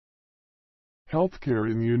Healthcare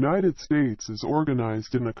in the United States is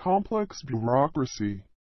organized in a complex bureaucracy,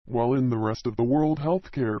 while in the rest of the world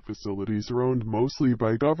healthcare facilities are owned mostly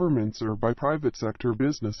by governments or by private sector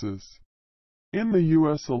businesses. In the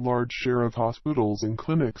U.S., a large share of hospitals and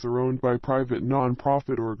clinics are owned by private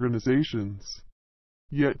non-profit organizations.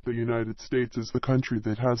 Yet the United States is the country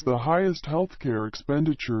that has the highest healthcare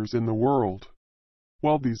expenditures in the world.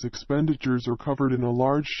 While these expenditures are covered in a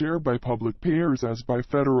large share by public payers as by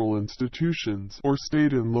federal institutions or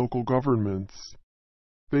state and local governments,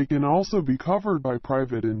 they can also be covered by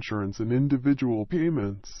private insurance and individual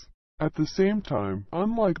payments. At the same time,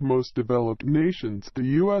 unlike most developed nations, the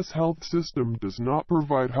U.S. health system does not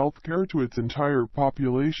provide health care to its entire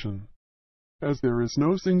population. As there is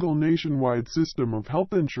no single nationwide system of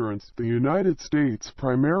health insurance, the United States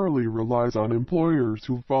primarily relies on employers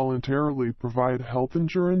who voluntarily provide health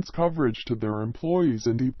insurance coverage to their employees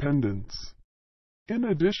and dependents. In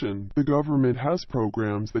addition, the government has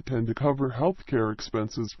programs that tend to cover health care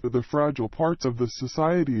expenses for the fragile parts of the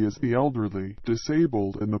society as the elderly,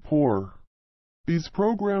 disabled, and the poor. These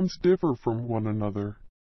programs differ from one another,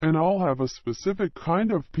 and all have a specific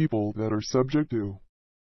kind of people that are subject to.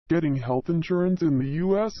 Getting health insurance in the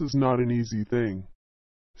U.S. is not an easy thing.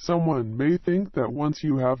 Someone may think that once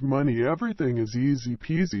you have money everything is easy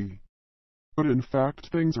peasy. But in fact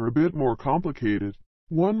things are a bit more complicated.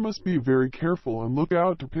 One must be very careful and look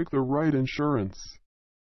out to pick the right insurance.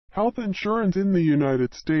 Health insurance in the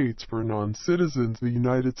United States for non-citizens. The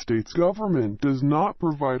United States government does not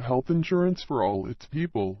provide health insurance for all its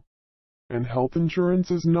people, and health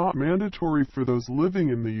insurance is not mandatory for those living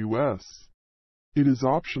in the U.S. It is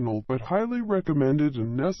optional but highly recommended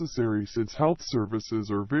and necessary since health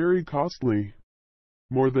services are very costly.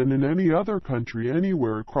 More than in any other country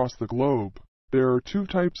anywhere across the globe, there are two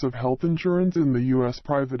types of health insurance in the U.S.,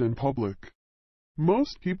 private and public.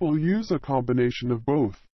 Most people use a combination of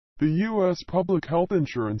both. The U.S. public health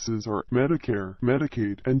insurances are Medicare,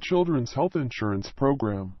 Medicaid, and Children's Health Insurance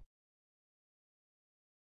Program.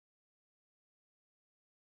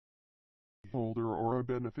 Holder or a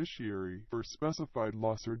beneficiary for specified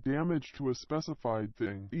loss or damage to a specified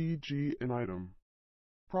thing, e.g. an item,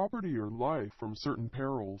 property or life from certain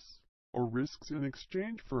perils or risks in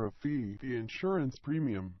exchange for a fee, the insurance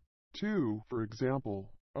premium. 2. For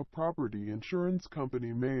example, a property insurance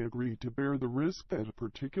company may agree to bear the risk that a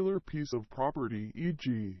particular piece of property,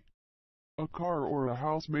 e.g. a car or a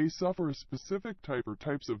house, may suffer a specific type or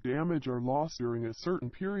types of damage or loss during a certain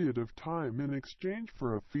period of time in exchange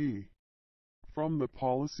for a fee from the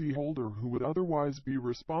policyholder who would otherwise be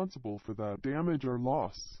responsible for that damage or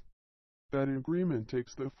loss. That agreement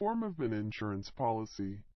takes the form of an insurance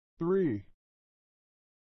policy. 3.